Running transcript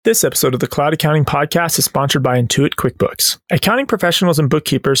This episode of the Cloud Accounting Podcast is sponsored by Intuit QuickBooks. Accounting professionals and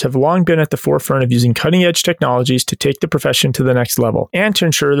bookkeepers have long been at the forefront of using cutting-edge technologies to take the profession to the next level and to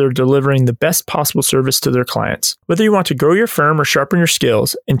ensure they're delivering the best possible service to their clients. Whether you want to grow your firm or sharpen your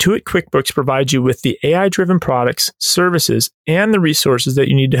skills, Intuit QuickBooks provides you with the AI-driven products, services, and the resources that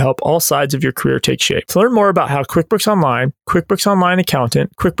you need to help all sides of your career take shape. To learn more about how QuickBooks Online, QuickBooks Online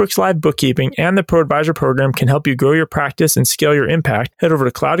Accountant, QuickBooks Live Bookkeeping, and the Pro Advisor program can help you grow your practice and scale your impact, head over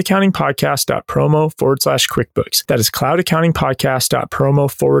to cloudaccountingpodcast.promo/QuickBooks. That is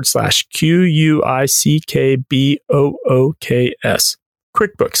cloudaccountingpodcast.promo/QUICKBOOKS.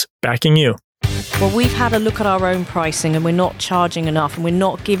 QuickBooks, backing you. Well, we've had a look at our own pricing and we're not charging enough and we're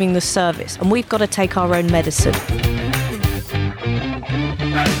not giving the service and we've got to take our own medicine.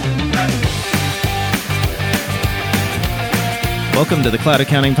 Welcome to the Cloud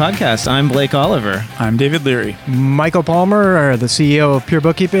Accounting Podcast. I'm Blake Oliver. I'm David Leary. Michael Palmer, the CEO of Pure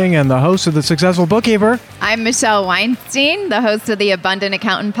Bookkeeping and the host of The Successful Bookkeeper. I'm Michelle Weinstein, the host of the Abundant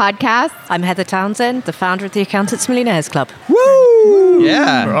Accountant Podcast. I'm Heather Townsend, the founder of the Accountants Millionaires Club. Woo!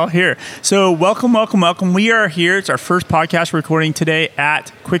 Yeah. We're all here. So welcome. We are here. It's our first podcast recording today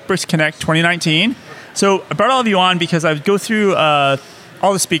at QuickBooks Connect 2019. So I brought all of you on because I would go through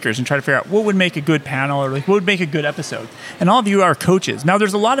all the speakers and try to figure out what would make a good panel or what would make a good episode. And all of you are coaches. Now,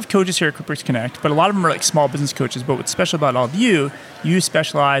 there's a lot of coaches here at QuickBooks Connect, but a lot of them are like small business coaches. But what's special about all of you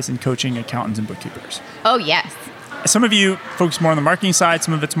specialize in coaching accountants and bookkeepers. Oh, yes. Some of you focus more on the marketing side.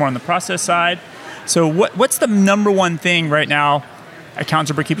 Some of it's more on the process side. So what's the number one thing right now accountants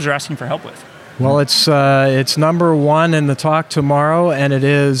or bookkeepers are asking for help with? Well, it's number one in the talk tomorrow, and it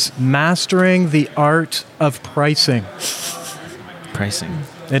is mastering the art of pricing. Pricing.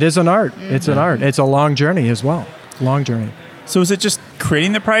 It is an art. Mm-hmm. It's an art. It's a long journey as well. Long journey. So is it just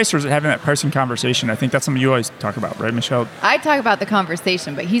creating the price or is it having that pricing conversation? I think that's something you always talk about, right, Michelle? I talk about the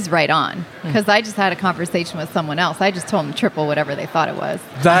conversation, but he's right on. Because I just had a conversation with someone else. I just told them triple whatever they thought it was.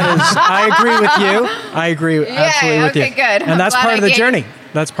 That is, I agree with you. I agree absolutely with you. Okay, good. And that's part of the journey.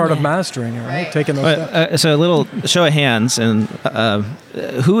 That's part of mastering it, right? Taking those steps. So a little show of hands, and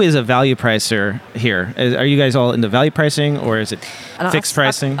who is a value pricer here? Are you guys all into value pricing, or is it fixed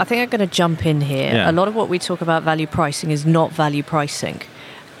pricing? I think I'm going to jump in here. Yeah. A lot of what we talk about value pricing is not value pricing.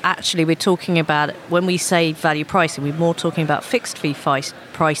 Actually, we're talking about, when we say value pricing, we're more talking about fixed fee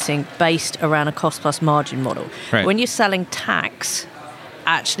pricing based around a cost plus margin model. Right. When you're selling tax,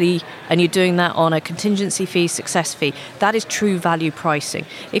 actually, and you're doing that on a contingency fee, success fee, that is true value pricing.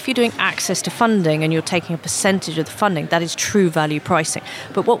 If you're doing access to funding and you're taking a percentage of the funding, that is true value pricing.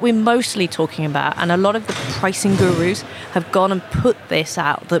 But what we're mostly talking about, and a lot of the pricing gurus have gone and put this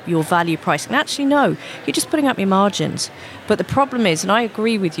out, that your value pricing. Actually, no, you're just putting up your margins. But the problem is, and I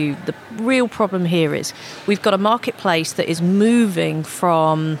agree with you, the real problem here is we've got a marketplace that is moving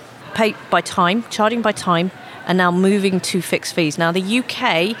from pay by time, charging by time, and now moving to fixed fees. Now, the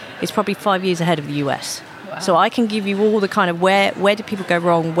UK is probably 5 years ahead of the US. Wow. So I can give you all the kind of where do people go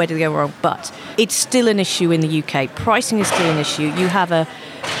wrong, where do they go wrong, but it's still an issue in the UK. Pricing is still an issue. You have a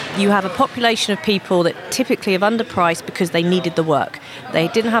population of people that typically have underpriced because they needed the work. They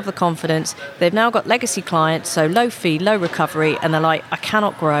didn't have the confidence. They've now got legacy clients, so low fee, low recovery, and they're like, I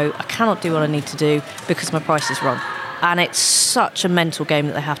cannot grow, I cannot do what I need to do because my price is wrong. And it's such a mental game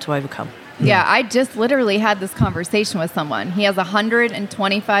that they have to overcome. Yeah, I just literally had this conversation with someone. He has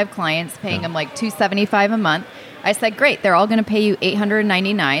 125 clients paying him like $275 a month. I said, great, they're all going to pay you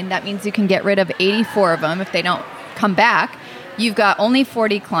 $899. That means you can get rid of 84 of them if they don't come back. You've got only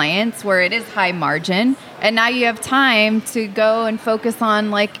 40 clients where it is high margin. And now you have time to go and focus on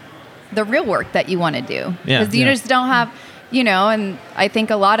like the real work that you want to do. Because you just don't have... and I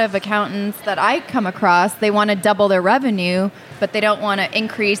think a lot of accountants that I come across, they want to double their revenue, but they don't want to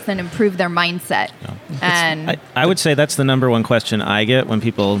increase and improve their mindset. No. And I would say that's the number one question I get when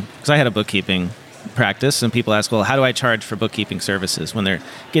people, because I had a bookkeeping practice, and people ask, well, how do I charge for bookkeeping services when they're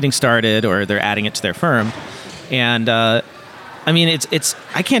getting started or they're adding it to their firm? And I mean, it's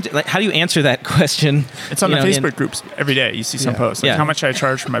I can't, like, how do you answer that question? It's on the Facebook groups every day. You see some posts. Like, how much I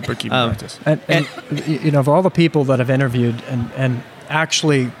charge for my bookkeeping practice? And of all the people that I've interviewed and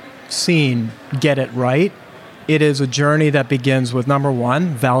actually seen get it right, it is a journey that begins with, number one,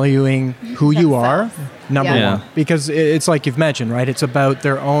 valuing who you are, number one. Because it's like you've mentioned, right? It's about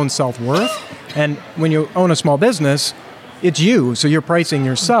their own self-worth. And when you own a small business, it's you. So you're pricing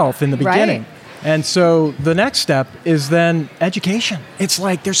yourself in the beginning. Right. And so the next step is then education. It's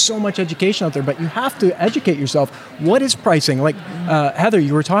like there's so much education out there, but you have to educate yourself. What is pricing? Like Heather,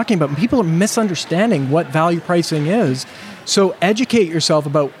 you were talking about, people are misunderstanding what value pricing is. So educate yourself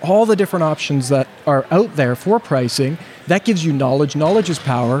about all the different options that are out there for pricing, That gives you knowledge. Knowledge is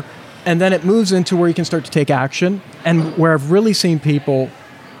power. And then it moves into where you can start to take action. And where I've really seen people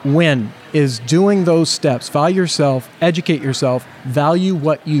win is doing those steps. Value yourself, educate yourself, value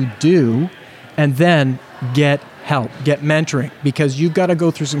what you do, and then get help, get mentoring, because you've got to go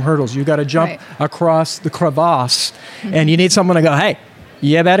through some hurdles. You've got to jump across the crevasse, and you need someone to go, hey,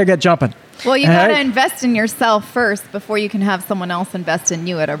 you better get jumping. Well, you got to invest in yourself first before you can have someone else invest in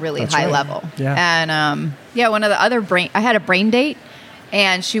you at a really high level. Yeah. And one of the other I had a brain date,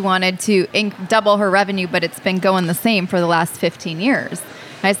 and she wanted to double her revenue, but it's been going the same for the last 15 years.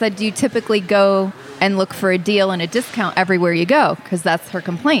 I said, do you typically go and look for a deal and a discount everywhere you go? Because that's her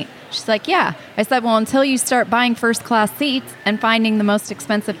complaint. She's like, yeah. I said, well, until you start buying first class seats and finding the most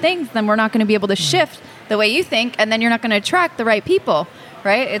expensive things, then we're not going to be able to shift the way you think, and then you're not going to attract the right people,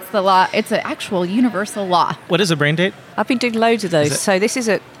 right? It's the law. It's an actual universal law. What is a brain date? I've been doing loads of those. So this is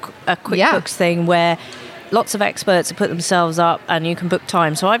a QuickBooks thing where lots of experts have put themselves up and you can book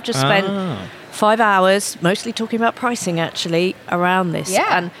time. So I've just spent 5 hours, mostly talking about pricing actually, around this.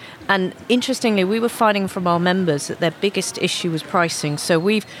 Yeah. And interestingly, we were finding from our members that their biggest issue was pricing. So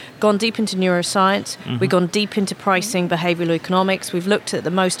we've gone deep into neuroscience. We've gone deep into pricing, behavioral economics. We've looked at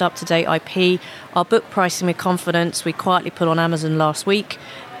the most up-to-date IP. Our book, Pricing with Confidence, we quietly put on Amazon last week.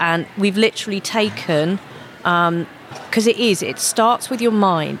 And we've literally taken... because it starts with your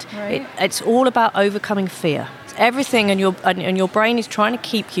mind. Right. It's all about overcoming fear. It's everything, and your brain is trying to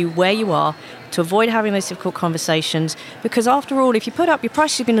keep you where you are to avoid having those difficult conversations. Because after all, if you put up your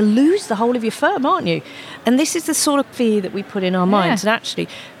price, you're going to lose the whole of your firm, aren't you? And this is the sort of fear that we put in our minds. And actually,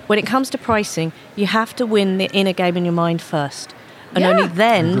 when it comes to pricing, you have to win the inner game in your mind first. And only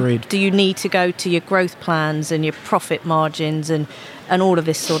then do you need to go to your growth plans and your profit margins and all of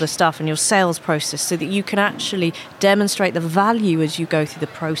this sort of stuff and your sales process so that you can actually demonstrate the value as you go through the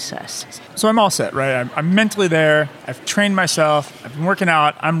process. So I'm all set, right? I'm mentally there. I've trained myself. I've been working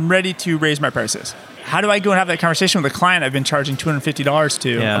out. I'm ready to raise my prices. How do I go and have that conversation with a client I've been charging $250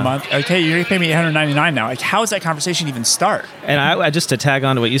 to a month? Okay, you're going to pay me $899 now. Like, how does that conversation even start? And I just to tag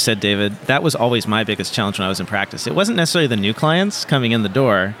on to what you said, David, that was always my biggest challenge when I was in practice. It wasn't necessarily the new clients coming in the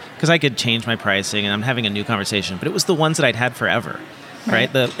door, because I could change my pricing and I'm having a new conversation, but it was the ones that I'd had forever,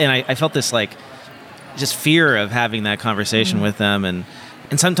 right? And I felt this like just fear of having that conversation with them. And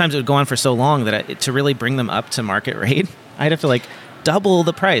sometimes it would go on for so long that to really bring them up to market rate, I'd have to like double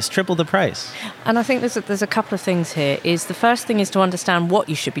the price, triple the price. And I think there's a couple of things here. Is the first thing is to understand what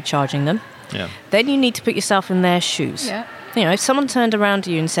you should be charging them. Yeah. Then you need to put yourself in their shoes. Yeah. You know, if someone turned around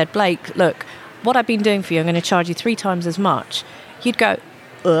to you and said, Blake, look, what I've been doing for you, I'm going to charge you 3 times as much. You'd go,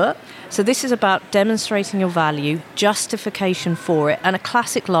 So this is about demonstrating your value, justification for it, and a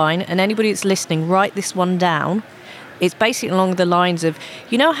classic line, and anybody that's listening, write this one down. It's basically along the lines of,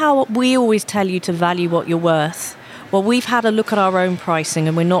 you know how we always tell you to value what you're worth? Well, we've had a look at our own pricing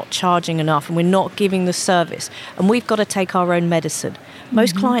and we're not charging enough and we're not giving the service and we've got to take our own medicine.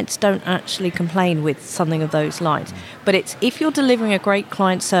 Most clients don't actually complain with something of those lines. But it's if you're delivering a great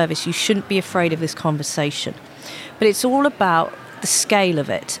client service, you shouldn't be afraid of this conversation. But it's all about the scale of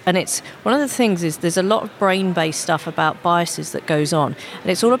it. And it's one of the things is there's a lot of brain-based stuff about biases that goes on. And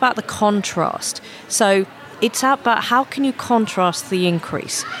it's all about the contrast. So it's about how can you contrast the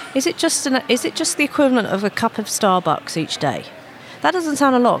increase. Is it just the equivalent of a cup of Starbucks each day? That doesn't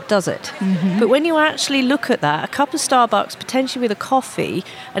sound a lot, does it? But when you actually look at that, a cup of Starbucks potentially with a coffee,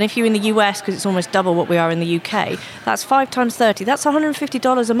 and if you're in the US, because it's almost double what we are in the UK, that's 5 times 30. That's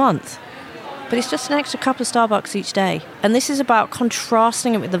 $150 a month. But it's just an extra cup of Starbucks each day. And this is about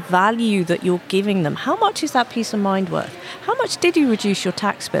contrasting it with the value that you're giving them. How much is that peace of mind worth? How much did you reduce your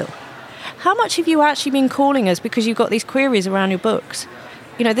tax bill? How much have you actually been calling us because you've got these queries around your books?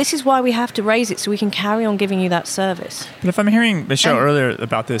 You know, this is why we have to raise it so we can carry on giving you that service. But if I'm hearing Michelle earlier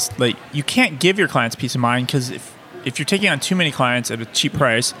about this, like, you can't give your clients peace of mind because if you're taking on too many clients at a cheap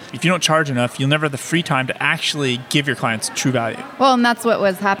price, if you don't charge enough, you'll never have the free time to actually give your clients true value. Well, and that's what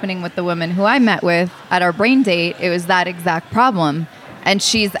was happening with the woman who I met with at our brain date. It was that exact problem. And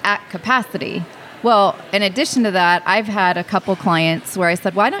she's at capacity. Well, in addition to that, I've had a couple clients where I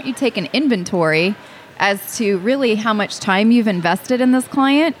said, why don't you take an inventory as to really how much time you've invested in this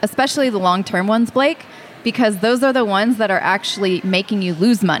client, especially the long-term ones, Blake, because those are the ones that are actually making you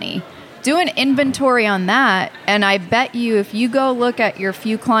lose money. Do an inventory on that, and I bet you if you go look at your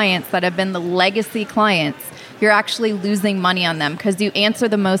few clients that have been the legacy clients, you're actually losing money on them because you answer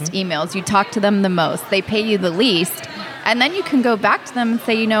the most emails, you talk to them the most, they pay you the least. And then you can go back to them and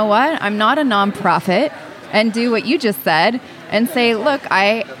say, you know what, I'm not a nonprofit, and do what you just said and say, look,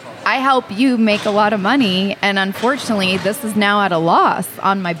 I help you make a lot of money, and unfortunately, this is now at a loss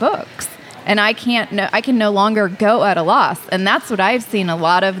on my books. and I can no longer go at a loss. And that's what I've seen. A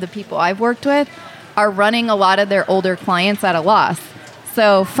lot of the people I've worked with are running a lot of their older clients at a loss.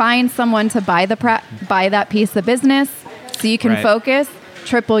 So find someone to buy that piece of business so you can focus,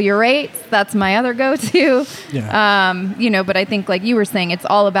 triple your rates. That's my other go-to. Yeah. But I think, like you were saying, it's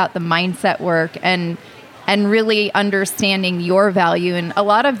all about the mindset work and really understanding your value. And a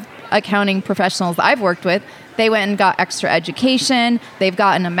lot of accounting professionals I've worked with, they went and got extra education. They've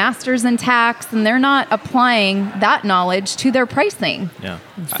gotten a master's in tax, and they're not applying that knowledge to their pricing. Yeah.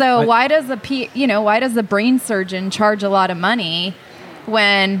 So why does a brain surgeon charge a lot of money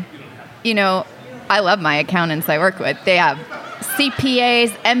when, I love my accountants I work with. They have CPAs,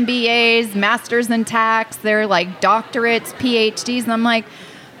 MBAs, masters in tax. They're like doctorates, PhDs, and I'm like,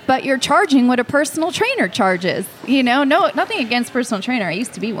 but you're charging what a personal trainer charges. No, nothing against personal trainer. I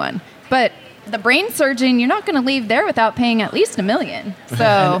used to be one, but the brain surgeon, you're not going to leave there without paying at least $1 million.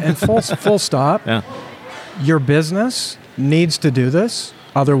 So and full stop. Yeah. Your business needs to do this,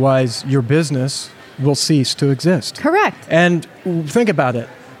 otherwise your business will cease to exist. Correct. And think about it.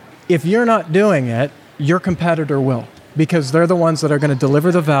 If you're not doing it, your competitor will, because they're the ones that are going to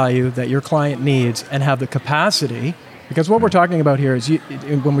deliver the value that your client needs and have the capacity. Because what we're talking about here is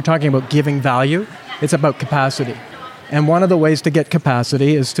when we're talking about giving value, it's about capacity. And one of the ways to get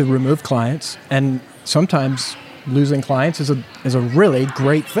capacity is to remove clients. And sometimes losing clients is a really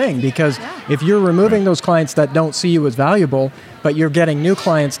great thing, because if you're removing those clients that don't see you as valuable, but you're getting new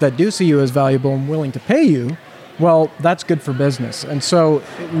clients that do see you as valuable and willing to pay you, well, that's good for business. And so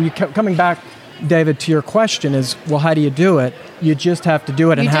coming back, David, to your question is, well, how do you do it? You just have to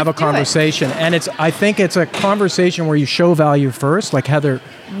do it and have a conversation. And I think it's a conversation where you show value first, like Heather,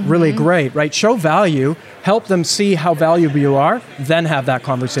 really great, right? Show value, help them see how valuable you are, then have that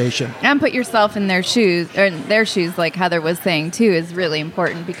conversation. And put yourself in their shoes, like Heather was saying too, is really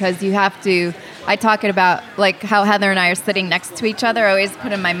important, because you have to, I talk about like how Heather and I are sitting next to each other. I always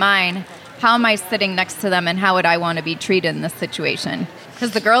put in my mind, how am I sitting next to them and how would I want to be treated in this situation?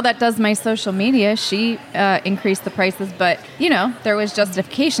 Because the girl that does my social media, she increased the prices, but, there was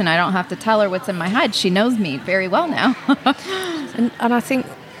justification. I don't have to tell her what's in my head. She knows me very well now. and I think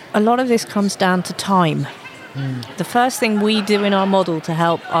a lot of this comes down to time. The first thing we do in our model to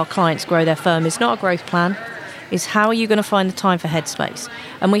help our clients grow their firm is not a growth plan, is how are you going to find the time for headspace?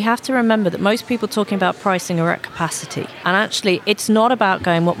 And we have to remember that most people talking about pricing are at capacity. And actually, it's not about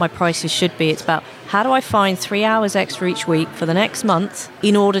going what my prices should be. It's about how do I find 3 hours extra each week for the next month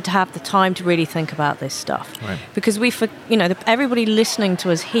in order to have the time to really think about this stuff. Right. Because everybody listening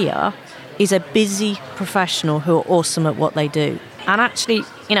to us here is a busy professional who are awesome at what they do. And actually,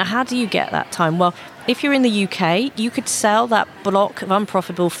 how do you get that time? Well, if you're in the UK, you could sell that block of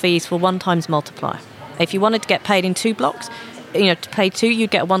unprofitable fees for 1 times multiplier. If you wanted to get paid in 2 blocks, to pay 2, you'd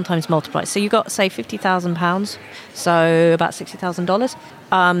get a 1 times multiplier. So you got, say, £50,000, so about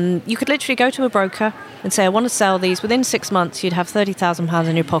 $60,000. You could literally go to a broker and say, I want to sell these. Within 6 months, you'd have £30,000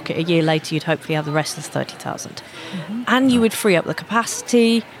 in your pocket. A year later, you'd hopefully have the rest of the $30,000. And you would free up the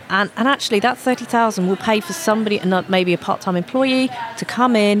capacity. And actually, that $30,000 will pay for somebody, and maybe a part-time employee, to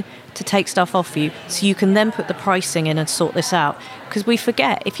come in, to take stuff off you, so you can then put the pricing in and sort this out. Because we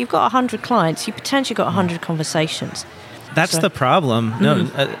forget, if you've got 100 clients, you potentially got 100 conversations. That's the problem. No,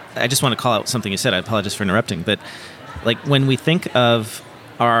 I just want to call out something you said. I apologize for interrupting. But like when we think of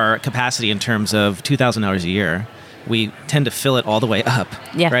our capacity in terms of 2,000 hours a year, we tend to fill it all the way up,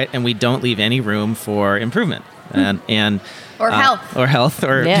 right? And we don't leave any room for improvement. Or health. Or health.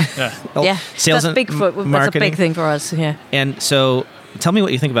 Or sales and marketing. That's a big thing for us, And so tell me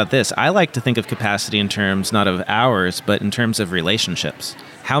what you think about this. I like to think of capacity in terms not of hours, but in terms of relationships.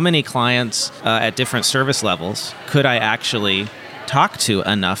 How many clients at different service levels could I actually talk to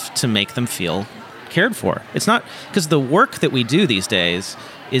enough to make them feel cared for? It's not, because the work that we do these days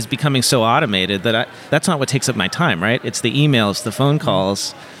is becoming so automated that that's not what takes up my time, right? It's the emails, the phone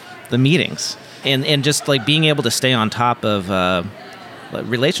calls, the meetings, and just like being able to stay on top of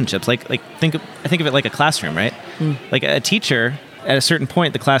relationships. I think of it like a classroom, right? Like a teacher, at a certain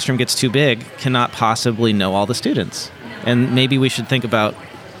point, the classroom gets too big, cannot possibly know all the students. And maybe we should think about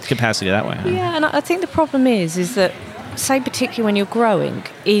capacity that way. Yeah, and I think the problem is that, say particularly when you're growing,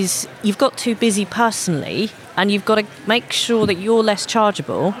 is you've got too busy personally, and you've got to make sure that you're less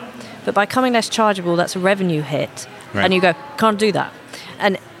chargeable. But by becoming less chargeable, that's a revenue hit. Right. And you go, can't do that.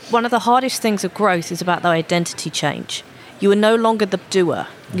 And one of the hardest things of growth is about the identity change. You are no longer the doer.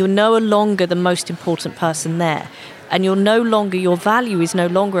 You're no longer the most important person there. And your value is no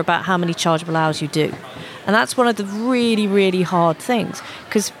longer about how many chargeable hours you do. And that's one of the really, really hard things.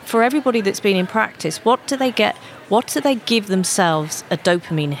 Because for everybody that's been in practice, what do they get? What do they give themselves a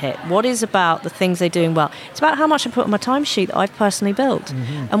dopamine hit? What is about the things they're doing well? It's about how much I put on my timesheet that I've personally built.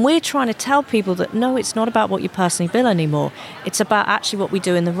 And we're trying to tell people that, no, it's not about what you personally bill anymore. It's about actually what we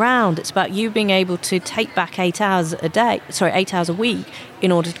do in the round. It's about you being able to take back 8 hours a week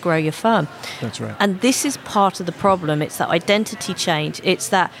in order to grow your firm. That's right. And this is part of the problem. It's that identity change. It's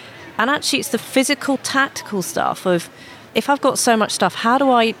that, and actually it's the physical, tactical stuff of, if I've got so much stuff, how do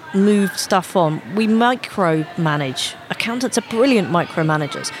I move stuff on? We micromanage. Accountants are brilliant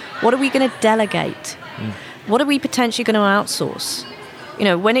micromanagers. What are we going to delegate? What are we potentially going to outsource? You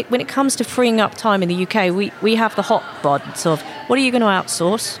know, when it comes to freeing up time in the UK, we have the hot buttons of what are you going to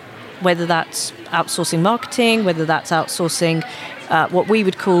outsource? Whether that's outsourcing marketing, whether that's outsourcing what we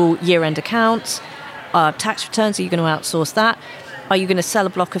would call year-end accounts, tax returns, are you going to outsource that? Are you going to sell a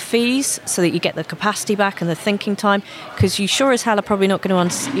block of fees so that you get the capacity back and the thinking time? Because you sure as hell are probably not going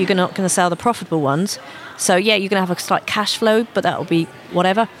to you're not going to sell the profitable ones. So yeah, you're going to have a slight cash flow, but that'll be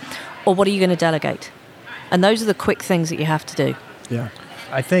whatever. Or what are you going to delegate? And those are the quick things that you have to do. Yeah,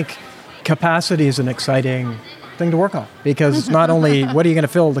 I think capacity is an exciting thing to work on, because it's not only what are you going to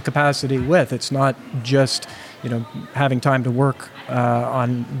fill the capacity with. It's not just having time to work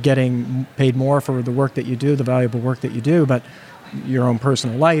on getting paid more for the work that you do, the valuable work that you do, but your own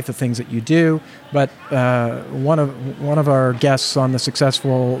personal life, the things that you do. But one of our guests on the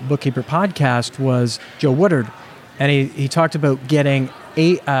Successful Bookkeeper podcast was Joe Woodard, and he talked about getting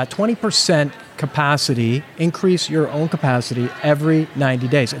 20% capacity, increase your own capacity every 90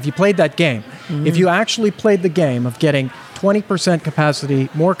 days. If you played that game, if you actually played the game of getting 20% capacity,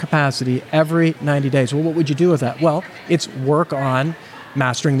 more capacity every 90 days, well, what would you do with that? Well, it's work on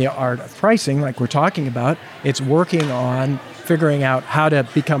mastering the art of pricing, like we're talking about. It's working on figuring out how to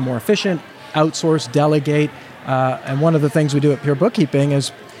become more efficient, outsource, delegate. And one of the things we do at Pure Bookkeeping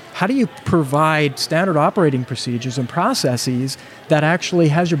is how do you provide standard operating procedures and processes that actually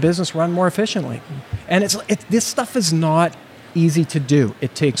has your business run more efficiently? And this stuff is not easy to do.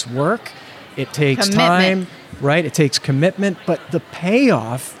 It takes work. It takes time, right? It takes commitment. But the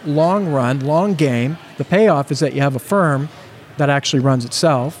payoff, long run, long game, the payoff is that you have a firm that actually runs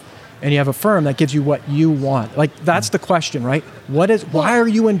itself, and you have a firm that gives you what you want. Like, that's the question, right? Why are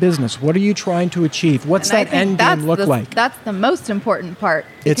you in business? What are you trying to achieve? What's that end game look like? That's the most important part.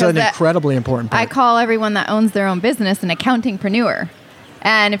 It's an incredibly important part. I call everyone that owns their own business an accountingpreneur.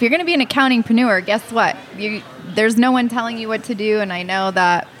 And if you're going to be an accountingpreneur, guess what? There's no one telling you what to do. And I know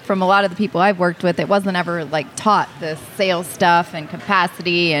that from a lot of the people I've worked with, it wasn't ever taught the sales stuff and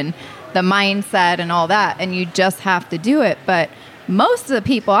capacity and the mindset and all that. And you just have to do it. But most of the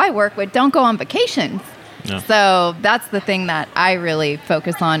people I work with don't go on vacations. No. So that's the thing that I really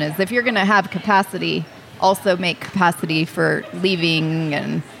focus on, is if you're going to have capacity, also make capacity for leaving.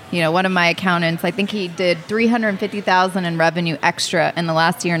 And, one of my accountants, I think he did $350,000 in revenue extra in the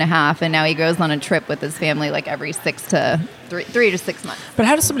last year and a half. And now he goes on a trip with his family every 3 to 6 months. But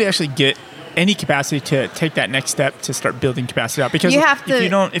how does somebody actually get any capacity to take that next step to start building capacity out? Because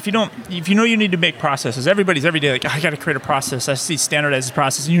if you know you need to make processes, everybody's every day I got to create a process. I see standardize this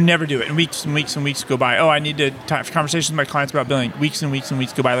process, and you never do it. And weeks and weeks and weeks go by. Oh, I need to have conversations with my clients about billing. Weeks and weeks and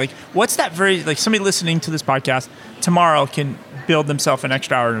weeks go by. What's that somebody listening to this podcast tomorrow can build themselves an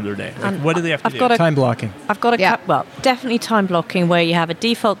extra hour in their day? What do they have to do? Time blocking. I've got definitely time blocking, where you have a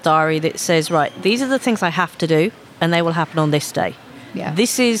default diary that says, right, these are the things I have to do, and they will happen on this day. Yeah.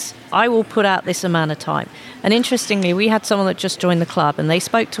 I will put out this amount of time. And interestingly, we had someone that just joined the club, and they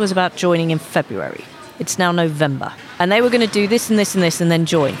spoke to us about joining in February. It's now November. And they were going to do this and this and this and then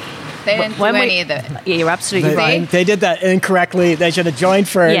join. They didn't do any of it. Yeah, you're absolutely right. They did that incorrectly. They should have joined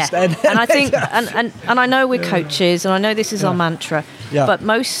first. Yeah. And I think, and I know we're coaches, and I know this is our mantra, but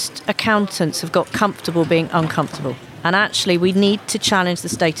most accountants have got comfortable being uncomfortable. And actually, we need to challenge the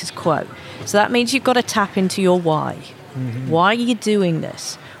status quo. So that means you've got to tap into your why. Mm-hmm. Why are you doing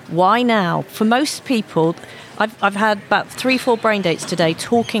this? Why now? For most people, I've had about 3-4 brain dates today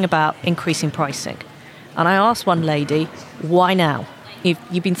talking about increasing pricing. And I asked one lady, why now?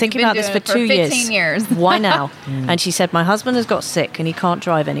 You've been thinking about this for 2 years. 15 years. Why now? And she said, my husband has got sick and he can't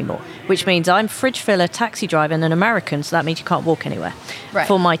drive anymore, which means I'm fridge filler, taxi driver, and an American, so that means you can't walk anywhere. Right.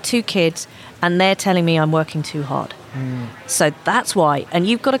 For my 2 kids, and they're telling me I'm working too hard. So that's why. And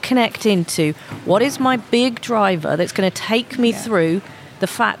you've got to connect into what is my big driver that's going to take me through the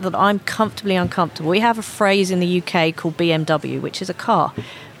fact that I'm comfortably uncomfortable. We have a phrase in the UK called BMW, which is a car.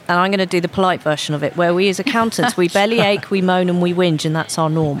 And I'm going to do the polite version of it, where we as accountants, we bellyache, we moan, and we whinge, and that's our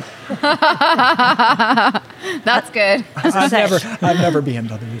norm. That's good. I've never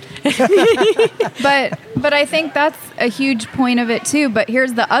BMW'd. But I think that's a huge point of it too. But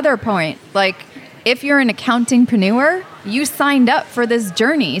here's the other point. Like, if you're an accountingpreneur, you signed up for this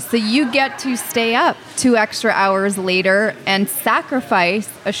journey. So you get to stay up 2 extra hours later and sacrifice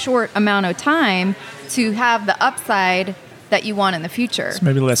a short amount of time to have the upside that you want in the future. So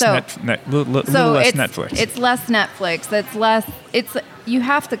maybe less Netflix. It's less Netflix. You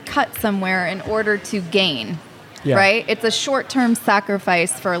have to cut somewhere in order to gain. Yeah. Right? It's a short-term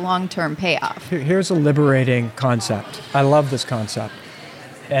sacrifice for a long-term payoff. Here's a liberating concept. I love this concept.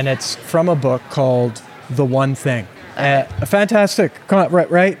 And it's from a book called The One Thing. Fantastic.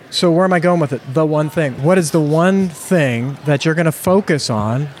 Right? So where am I going with it? The one thing. What is the one thing that you're going to focus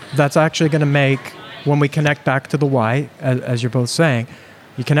on that's actually going to make, when we connect back to the why, as you're both saying,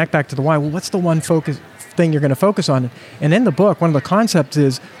 you connect back to the why, well, what's the one thing you're going to focus on? And in the book, one of the concepts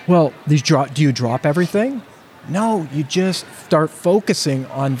is, well, do you drop everything? No, you just start focusing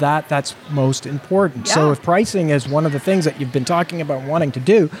on that's most important. Yeah. So if pricing is one of the things that you've been talking about wanting to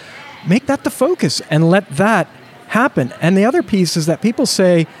do, make that the focus and let that happen. And the other piece is that people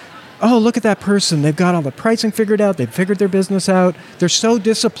say, oh, look at that person. They've got all the pricing figured out. They've figured their business out. They're so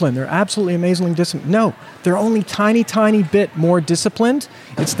disciplined. They're absolutely amazingly disciplined. No, they're only tiny bit more disciplined.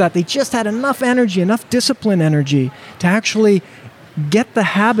 It's that they just had enough energy, enough discipline energy to actually get the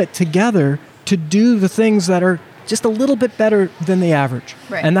habit together to do the things that are just a little bit better than the average.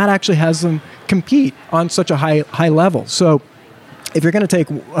 Right. And that actually has them compete on such a high level. So if you're going to take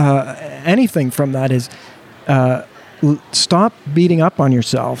anything from that is stop beating up on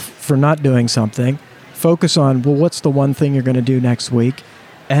yourself for not doing something. Focus on, well, what's the one thing you're going to do next week?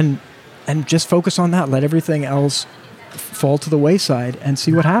 And just focus on that. Let everything else fall to the wayside and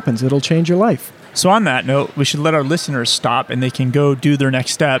see what happens. It'll change your life. So on that note, we should let our listeners stop and they can go do their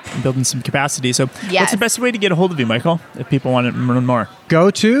next step in building some capacity. So what's the best way to get a hold of you, Michael, if people want to learn more?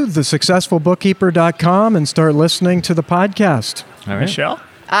 Go to thesuccessfulbookkeeper.com and start listening to the podcast. All right. Michelle?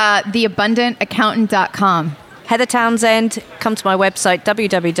 Theabundantakcountant.com. Heather Townsend, come to my website,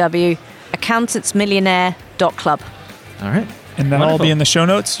 www.accountantsmillionaire.club. All right. And that'll all be in the show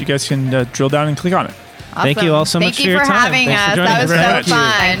notes. You guys can drill down and click on it. Awesome. Thank you all so much for your time. Thank you for having us. That was so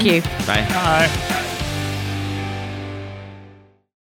fun. Thank you. Bye. Bye.